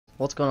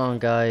What's going on,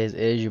 guys? It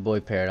is your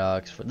boy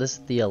Paradox. This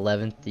is the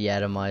 11th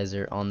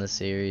DE-ATOMIZER on the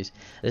series.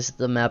 This is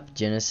the map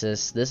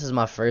Genesis. This is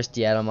my first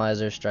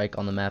DE-ATOMIZER strike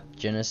on the map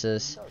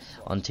Genesis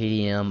on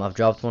TDM. I've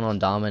dropped one on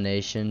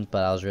Domination,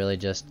 but that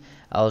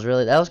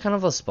was kind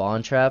of a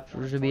spawn trap,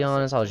 to be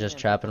honest. I was just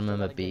trapping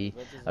them at B.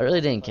 I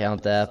really didn't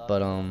count that,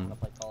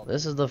 but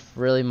this is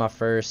really my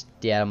first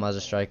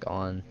DE-ATOMIZER strike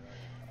on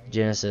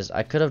Genesis.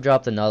 I could have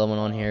dropped another one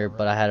on here,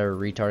 but I had a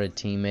retarded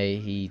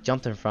teammate. He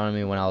jumped in front of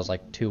me when I was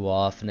like 2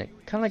 off, and it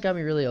kind of got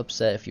me really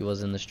upset if he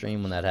was in the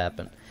stream when that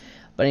happened.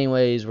 But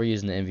anyways, we're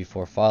using the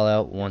NV4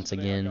 Fallout once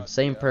again.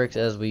 Same perks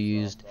as we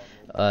used,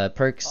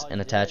 perks and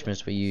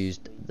attachments we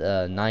used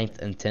 9th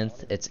and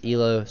 10th. It's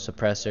Elo,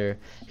 Suppressor,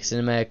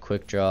 Cinematic,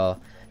 Quick Draw,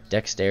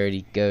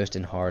 Dexterity, Ghost,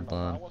 and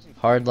Hardline.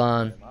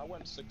 Hardline,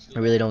 I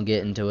really don't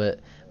get into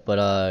it.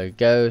 But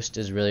Ghost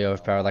is really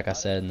overpowered, like I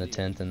said, in the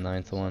 10th and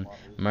 9th one.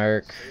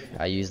 Merc,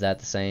 I use that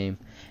the same.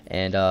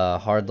 And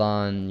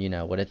Hardline, you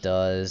know what it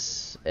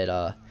does. It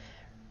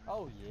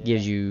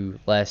gives you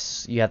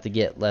less. You have to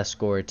get less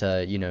score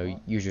to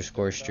use your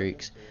score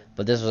streaks.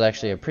 But this was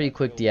actually a pretty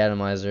quick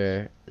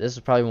DE-ATOMIZER. This is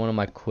probably one of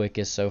my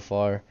quickest so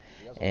far.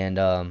 And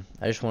I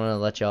just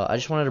wanted to I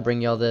just wanted to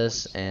bring y'all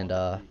this. And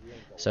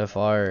so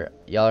far,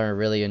 y'all are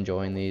really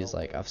enjoying these,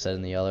 like I've said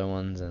in the other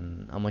ones.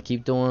 And I'm gonna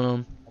keep doing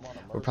them.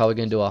 We're probably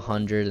going to do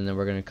 100, and then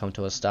we're going to come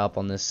to a stop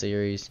on this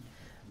series.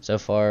 So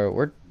far,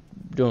 we're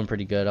doing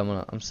pretty good.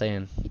 I'm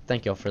saying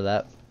thank y'all for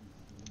that.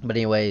 But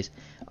anyways,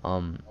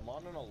 I'm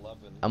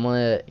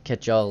going to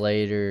catch y'all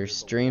later.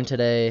 Stream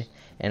today,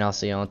 and I'll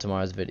see you on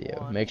tomorrow's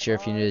video. Make sure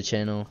if you're new to the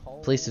channel,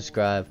 please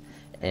subscribe,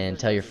 and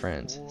tell your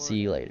friends. See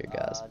you later,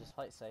 guys. Just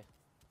play it safe.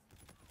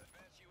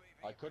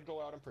 I could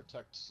go out and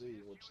protect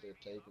C, which they're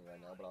taking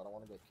right now, but I don't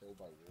want to get killed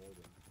by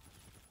Warden.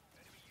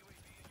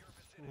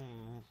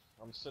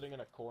 I'm sitting in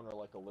a corner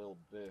like a little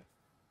bit.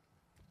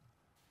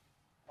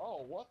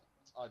 Oh, what?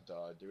 I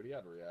died, dude. He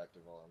had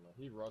reactive armor.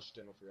 He rushed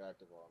in with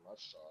reactive armor. I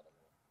shot him.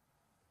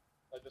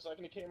 Like, the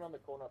second he came around the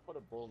corner, I put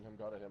a bullet in him,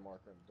 got a hit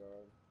marker, and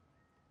died.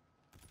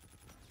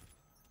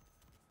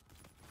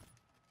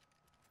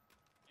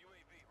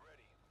 UAV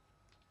ready.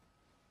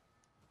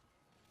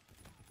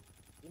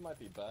 He might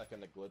be back in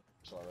the glitch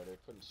already. I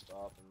couldn't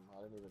stop him.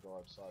 I didn't even go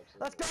outside. So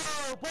Let's go,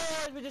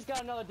 boys! We just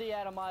got another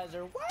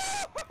DE-ATOMIZER.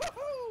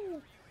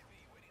 Woo!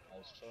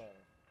 Nice try.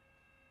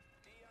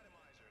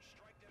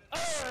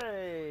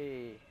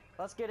 Hey!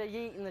 Let's get a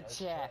yeet in the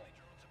chat.